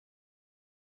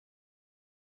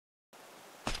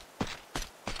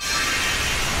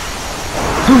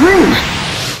The ring!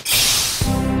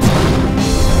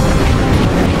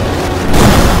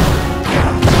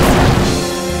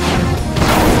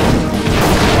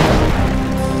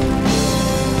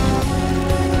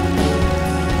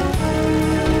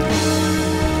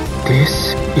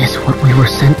 This is what we were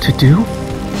sent to do?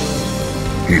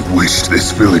 He wished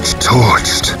this village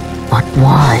torched. But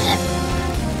why?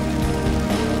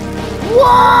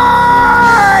 Why?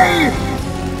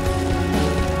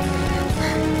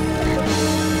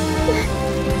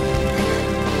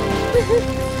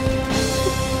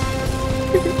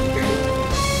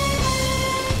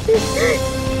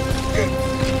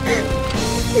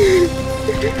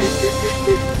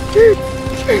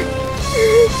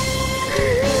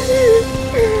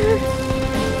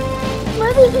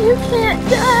 Mother, you can't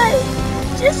die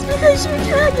just because your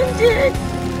dragon did.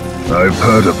 I've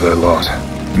heard of their lot.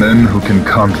 Men who can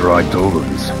conjure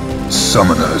eidolons.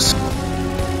 Summoners.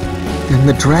 Then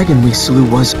the dragon we slew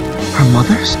was her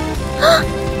mother's?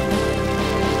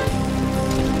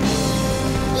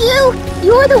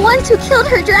 You're the ones who killed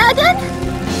her dragon?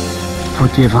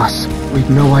 Forgive us. We'd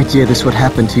no idea this would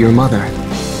happen to your mother.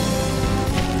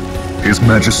 His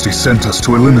Majesty sent us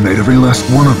to eliminate every last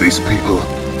one of these people.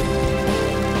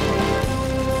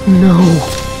 No.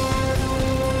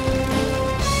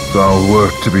 Foul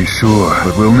work to be sure,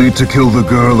 but we'll need to kill the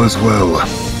girl as well.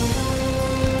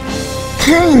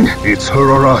 Kain! It's her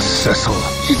or us, Cecil.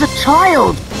 She's a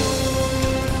child!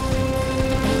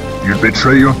 You'd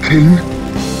betray your king?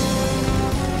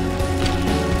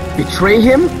 Betray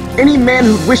him? Any man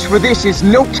who'd wish for this is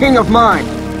no king of mine!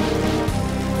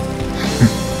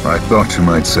 I thought you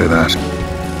might say that.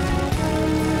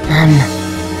 Then...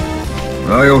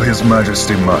 I owe His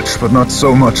Majesty much, but not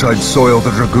so much I'd soil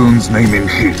the Dragoon's name in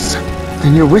his.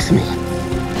 Then you're with me.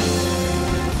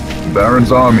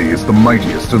 Baron's army is the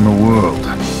mightiest in the world.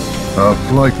 Our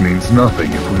flight means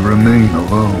nothing if we remain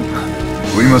alone.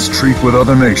 We must treat with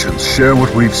other nations, share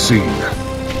what we've seen.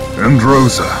 And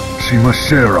Rosa, she must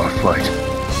share our flight.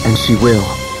 And she will.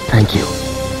 Thank you.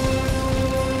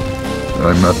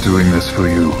 I'm not doing this for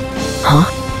you. Huh?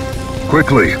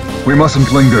 Quickly, we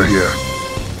mustn't linger here.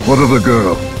 What of the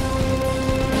girl?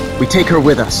 We take her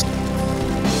with us.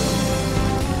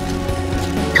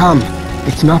 Come.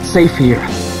 It's not safe here.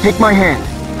 Take my hand.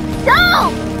 Go!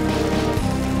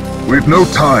 We've no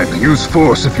time. Use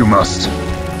force if you must.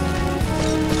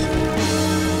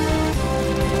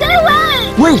 Stay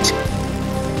away! Wait!